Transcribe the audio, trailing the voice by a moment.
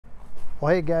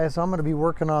Well, hey guys, I'm going to be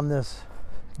working on this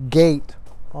gate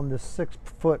on this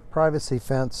 6-foot privacy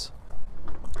fence.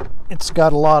 It's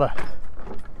got a lot of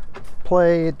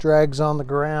play. It drags on the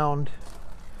ground.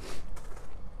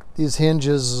 These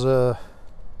hinges,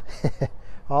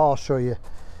 I'll show you,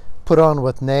 put on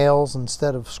with nails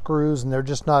instead of screws, and they're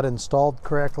just not installed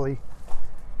correctly.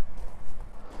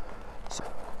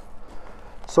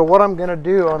 So what I'm going to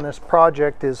do on this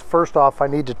project is, first off, I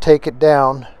need to take it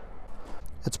down.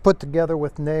 It's put together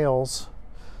with nails,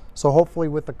 so hopefully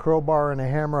with a crowbar and a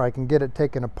hammer I can get it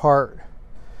taken apart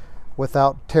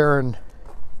without tearing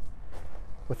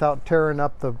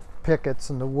up the pickets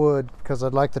and the wood, because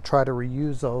I'd like to try to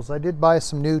reuse those. I did buy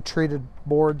some new treated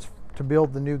boards to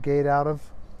build the new gate out of.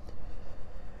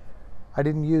 I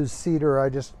didn't use cedar, I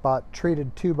just bought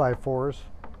treated 2x4s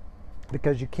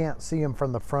because you can't see them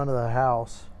from the front of the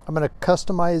house. I'm going to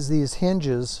customize these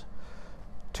hinges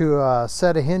to a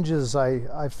set of hinges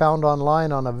I found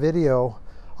online on a video.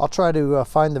 I'll try to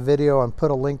find the video and put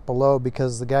a link below,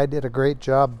 because the guy did a great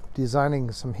job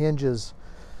designing some hinges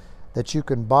that you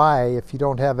can buy if you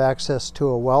don't have access to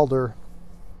a welder.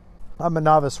 I'm a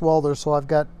novice welder, so I've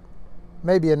got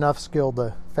maybe enough skill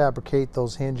to fabricate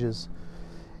those hinges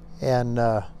and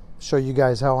show you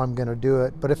guys how I'm going to do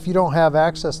it. But if you don't have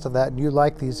access to that and you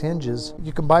like these hinges,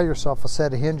 you can buy yourself a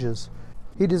set of hinges.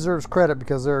 He deserves credit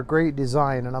because they're a great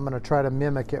design, and I'm going to try to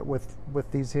mimic it with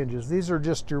these hinges. These are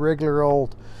just your regular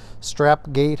old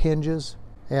strap gate hinges,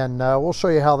 and we'll show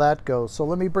you how that goes. So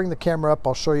let me bring the camera up.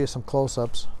 I'll show you some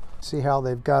close-ups. See how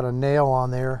they've got a nail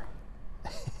on there.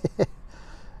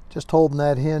 Just holding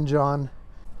that hinge on.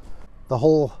 The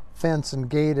whole fence and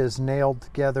gate is nailed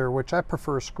together, which I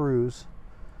prefer screws.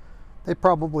 They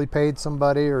probably paid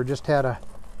somebody or just had a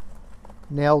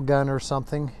nail gun or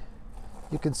something.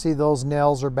 You can see those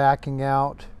nails are backing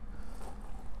out.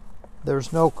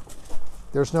 There's no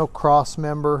cross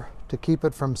member to keep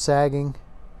it from sagging,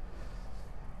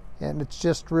 and it's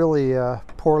just really a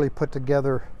poorly put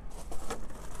together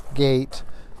gate.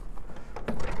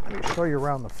 Let me show you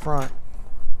around the front.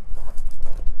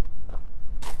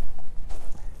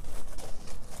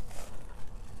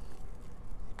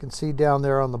 You can see down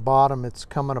there on the bottom it's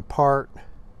coming apart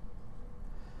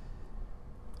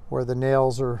where the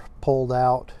nails are pulled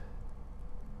out,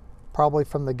 probably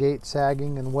from the gate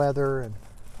sagging and weather and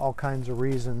all kinds of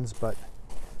reasons. But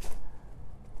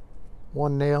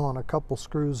one nail and a couple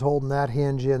screws holding that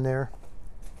hinge in there.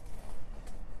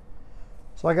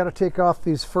 So I got to take off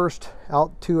these first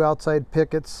two outside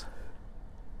pickets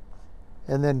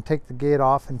and then take the gate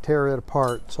off and tear it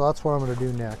apart. So that's what I'm going to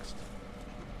do next.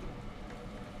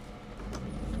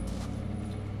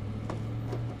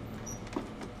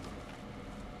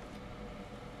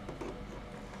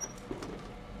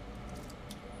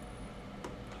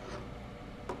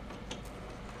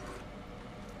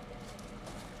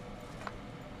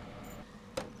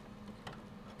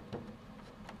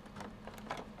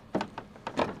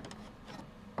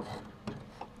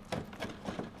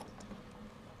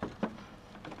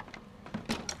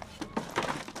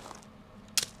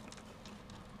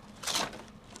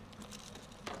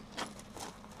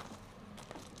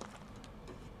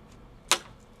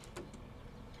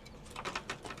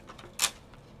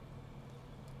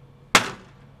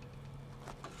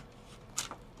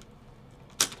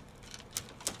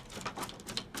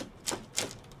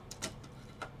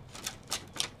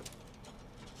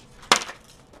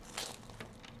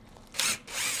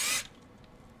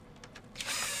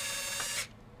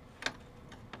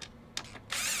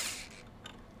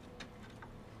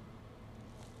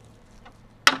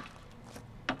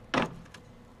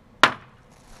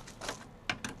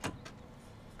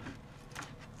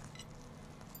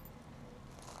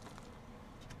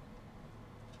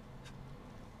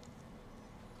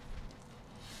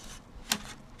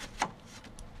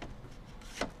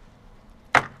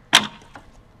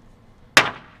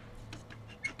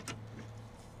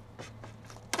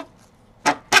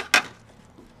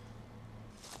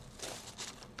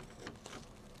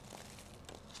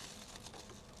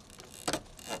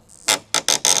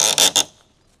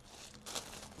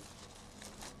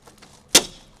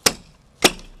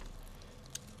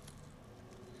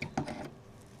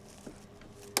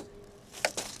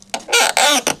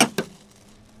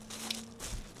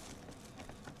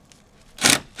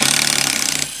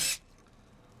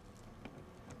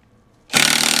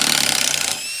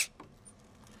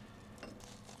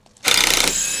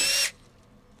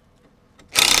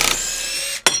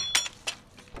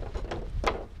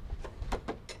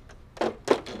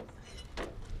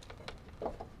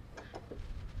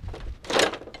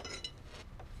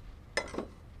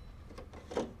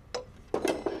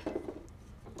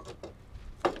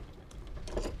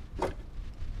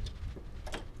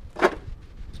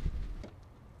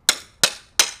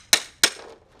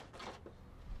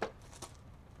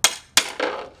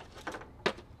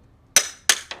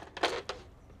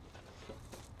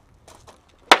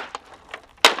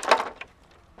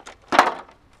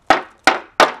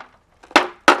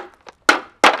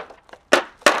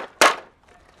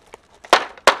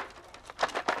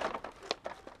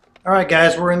 Alright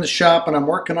guys, we're in the shop and I'm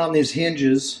working on these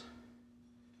hinges.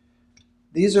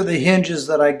 These are the hinges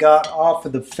that I got off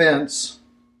of the fence,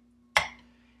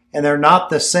 and they're not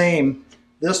the same.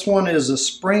 This one is a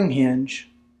spring hinge,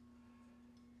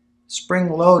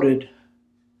 spring loaded,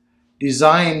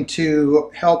 designed to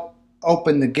help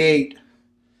open the gate.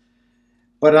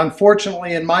 But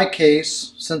unfortunately in my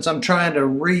case, since I'm trying to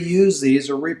reuse these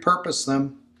or repurpose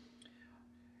them,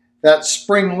 that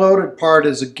spring loaded part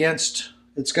is against,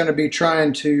 it's going to be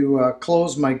trying to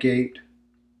close my gate.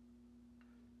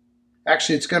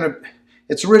 Actually,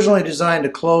 it's originally designed to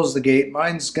close the gate.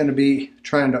 Mine's going to be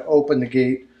trying to open the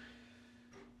gate.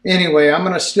 Anyway, I'm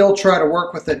going to still try to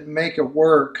work with it and make it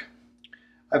work.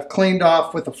 I've cleaned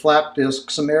off with a flap disc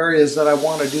some areas that I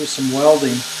want to do some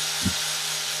welding.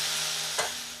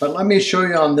 But let me show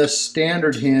you on this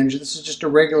standard hinge. This is just a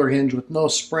regular hinge with no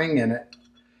spring in it.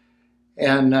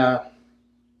 And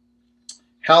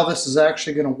how this is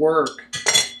actually going to work.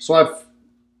 So I've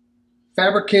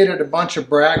fabricated a bunch of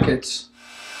brackets.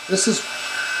 This is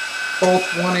both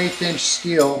 1/8 inch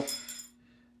steel.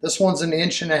 This one's 1.5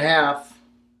 inches.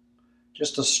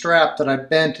 Just a strap that I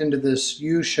bent into this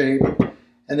U shape.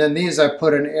 And then these I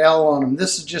put an L on them.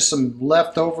 This is just some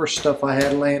leftover stuff I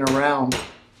had laying around.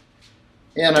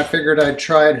 And I figured I'd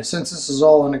try it. Since this is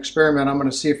all an experiment, I'm going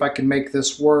to see if I can make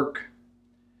this work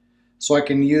so I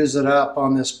can use it up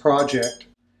on this project.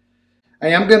 I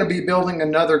am going to be building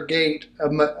another gate,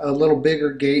 a little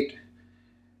bigger gate.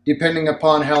 Depending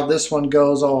upon how this one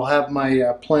goes, I'll have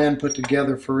my plan put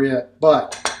together for it.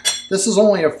 But this is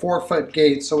only a 4-foot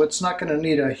gate, so it's not going to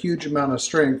need a huge amount of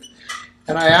strength.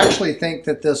 And I actually think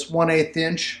that this 1/8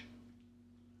 inch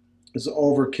is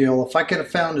overkill. If I could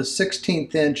have found a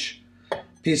 1/16 inch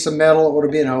piece of metal, it would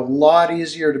have been a lot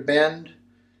easier to bend.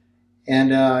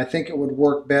 And I think it would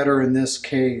work better in this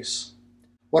case.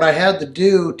 What I had to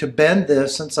do to bend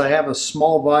this, since I have a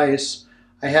small vise,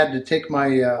 I had to take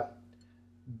my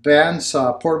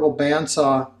bandsaw, portable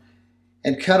bandsaw,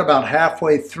 and cut about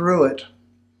halfway through it,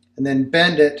 and then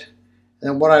bend it.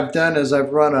 And what I've done is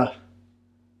I've run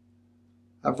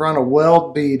a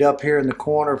weld bead up here in the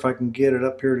corner, if I can get it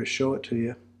up here to show it to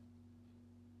you.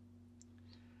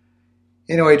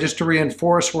 Anyway, just to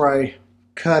reinforce where I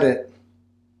cut it.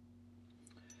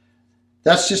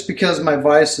 That's just because my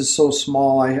vise is so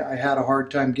small, I had a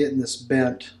hard time getting this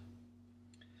bent.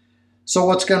 So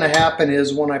what's going to happen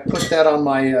is when I put that on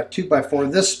my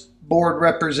 2x4, this board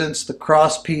represents the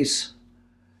cross piece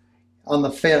on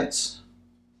the fence.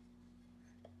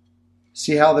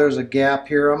 See how there's a gap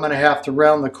here? I'm going to have to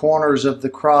round the corners of the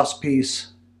cross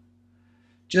piece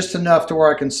just enough to where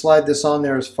I can slide this on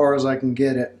there as far as I can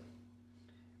get it.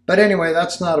 But anyway,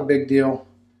 that's not a big deal.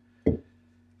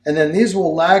 And then these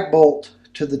will lag bolt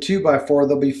to the 2x4.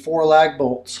 There'll be 4 lag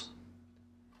bolts.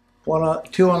 2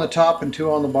 on the top and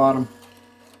 2 on the bottom.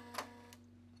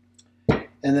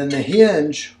 And then the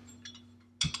hinge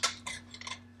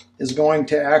is going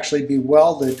to actually be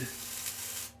welded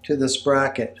to this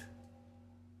bracket,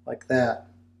 like that.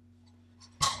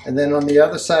 And then on the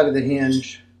other side of the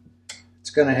hinge,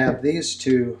 it's going to have these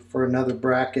 2 for another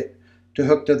bracket to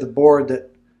hook to the board that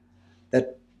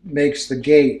makes the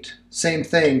gate. Same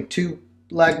thing, 2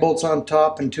 lag bolts on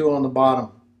top and 2 on the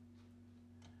bottom.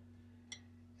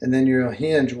 And then your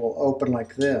hinge will open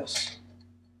like this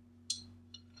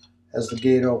as the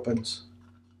gate opens,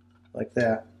 like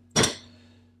that.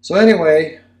 So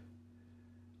anyway,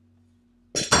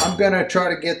 I'm going to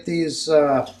try to get these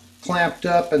clamped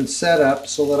up and set up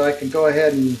so that I can go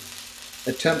ahead and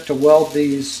attempt to weld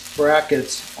these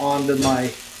brackets onto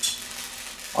my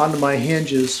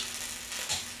hinges.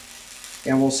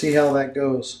 And we'll see how that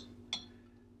goes.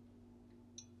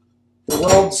 The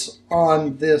welds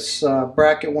on this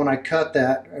bracket when I cut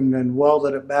that and then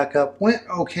welded it back up went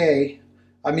okay.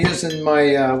 I'm using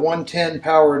my 110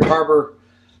 powered Harbor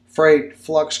Freight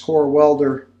flux core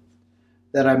welder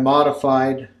that I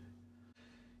modified.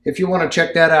 If you want to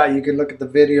check that out, you can look at the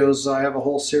videos. I have a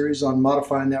whole series on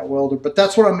modifying that welder, but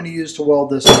that's what I'm going to use to weld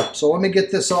this up. So let me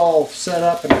get this all set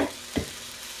up and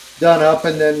done up,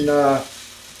 and then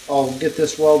I'll get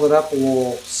this welded up and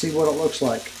we'll see what it looks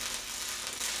like.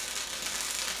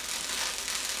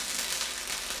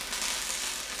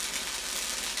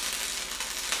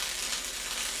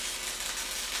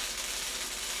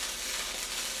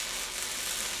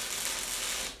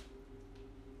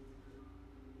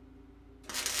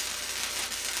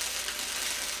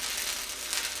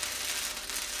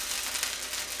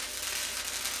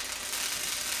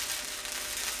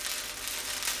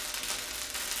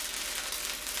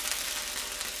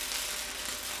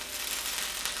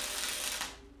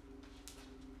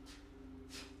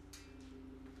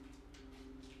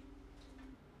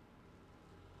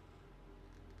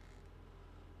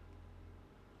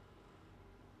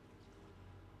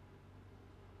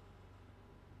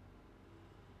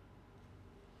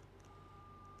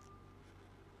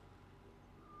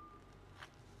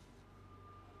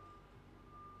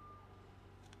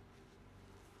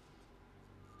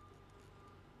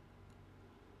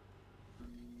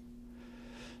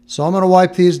 So I'm going to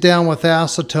wipe these down with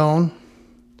acetone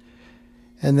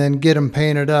and then get them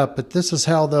painted up. But this is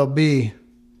how they'll be.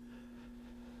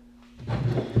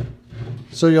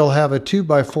 So you'll have a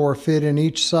 2x4 fit in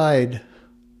each side.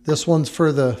 This one's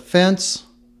for the fence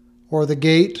or the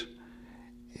gate,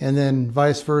 and then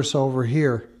vice versa over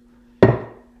here.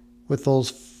 With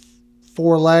those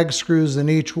 4 lag screws in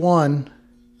each one,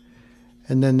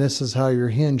 and then this is how your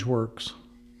hinge works.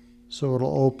 So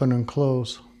it'll open and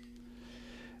close.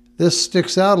 This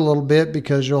sticks out a little bit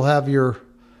because you'll have your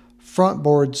front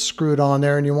boards screwed on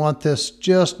there, and you want this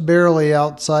just barely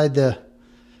outside the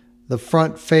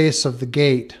front face of the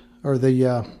gate, or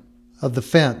of the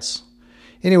fence.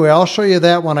 Anyway, I'll show you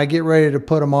that when I get ready to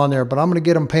put them on there, but I'm going to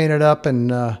get them painted up and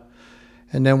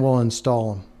then we'll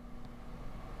install them.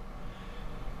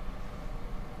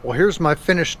 Well, here's my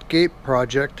finished gate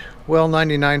project. Well,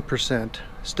 99%.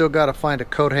 Still got to find a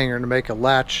coat hanger to make a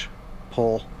latch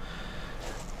pull,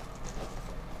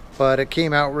 but it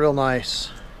came out real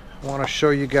nice. I want to show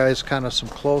you guys kind of some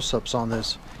close-ups on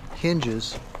this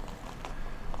hinges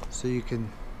so you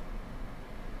can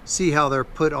see how they're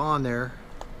put on there.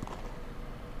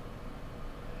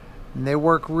 And they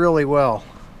work really well.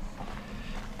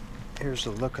 Here's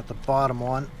a look at the bottom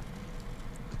one.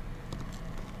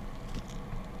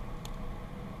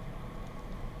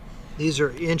 These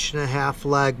are 1.5-inch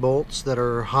lag bolts that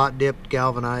are hot dipped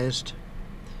galvanized.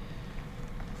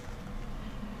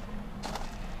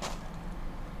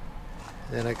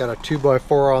 Then I got a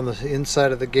 2x4 on the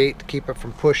inside of the gate to keep it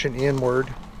from pushing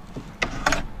inward.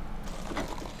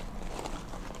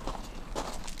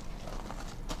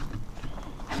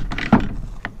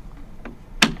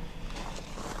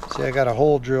 See, I got a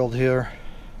hole drilled here,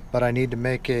 but I need to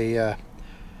make a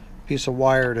piece of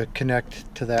wire to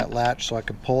connect to that latch so I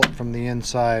can pull it from the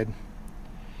inside.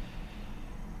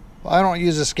 Well, I don't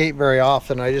use this gate very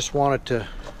often. I just want it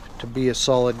to be a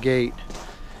solid gate.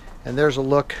 And there's a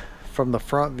look from the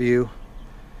front view.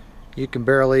 You can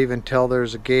barely even tell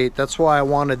there's a gate. That's why I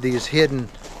wanted these hidden,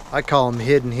 I call them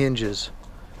hidden hinges.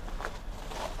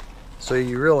 So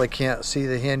you really can't see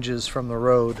the hinges from the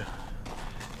road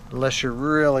unless you're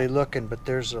really looking. But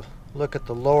there's a look at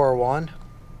the lower one.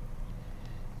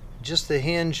 Just the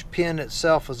hinge pin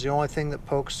itself is the only thing that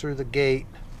pokes through the gate.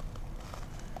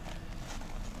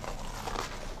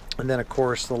 And then of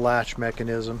course the latch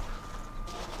mechanism.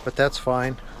 But that's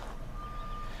fine.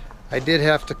 I did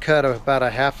have to cut about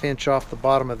a 1/2 inch off the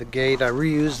bottom of the gate. I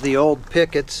reused the old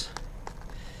pickets,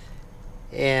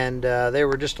 and they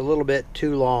were just a little bit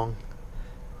too long.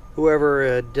 Whoever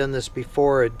had done this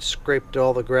before had scraped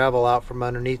all the gravel out from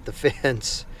underneath the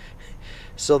fence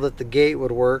so that the gate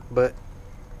would work, but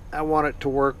I want it to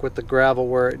work with the gravel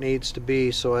where it needs to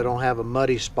be so I don't have a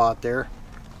muddy spot there.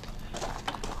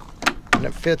 And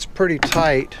it fits pretty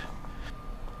tight.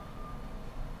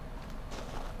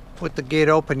 With the gate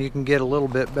open, you can get a little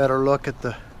bit better look at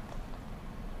the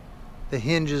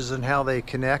hinges and how they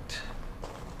connect.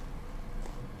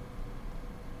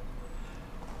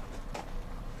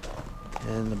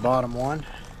 And the bottom one.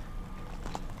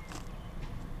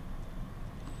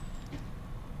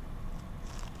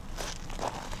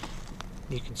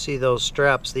 You can see those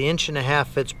straps. The 1.5 inch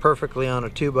fits perfectly on a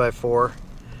 2x4.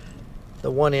 The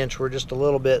 1 inch were just a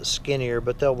little bit skinnier,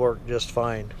 but they'll work just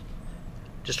fine.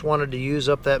 Just wanted to use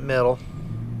up that metal.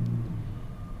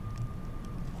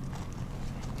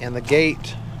 And the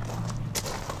gate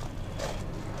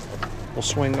will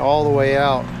swing all the way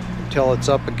out until it's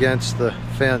up against the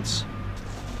fence.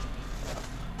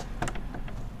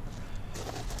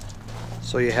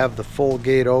 So you have the full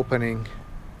gate opening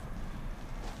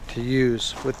to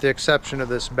use, with the exception of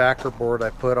this backer board I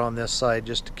put on this side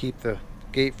just to keep the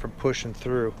gate from pushing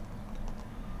through.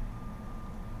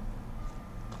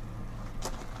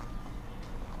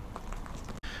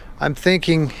 I'm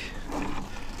thinking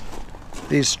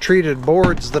these treated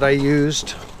boards that I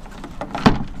used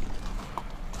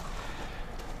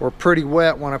were pretty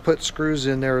wet when I put screws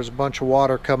in. There was a bunch of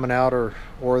water coming out,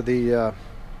 or the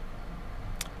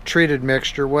treated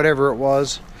mixture, whatever it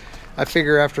was. I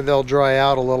figure after they'll dry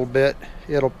out a little bit,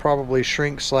 it'll probably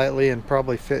shrink slightly and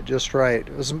probably fit just right.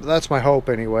 That's my hope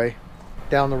anyway.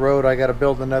 Down the road I got to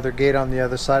build another gate on the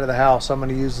other side of the house. I'm going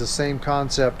to use the same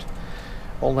concept,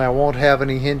 only I won't have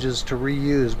any hinges to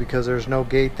reuse because there's no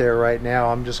gate there right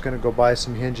now. I'm just going to go buy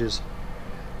some hinges.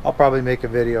 I'll probably make a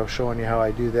video showing you how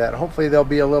I do that. Hopefully they'll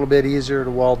be a little bit easier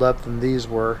to weld up than these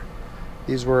were.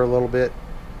 These were a little bit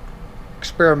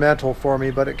experimental for me,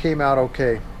 but it came out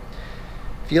okay.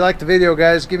 If you like the video,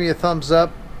 guys, give me a thumbs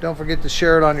up. Don't forget to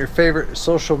share it on your favorite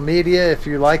social media if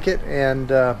you like it. And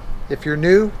if you're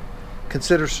new,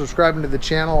 consider subscribing to the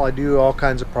channel. I do all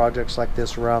kinds of projects like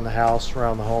this around the house,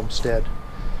 around the homestead.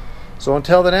 So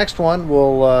until the next one,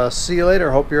 we'll see you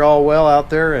later. Hope you're all well out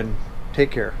there, and take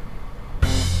care.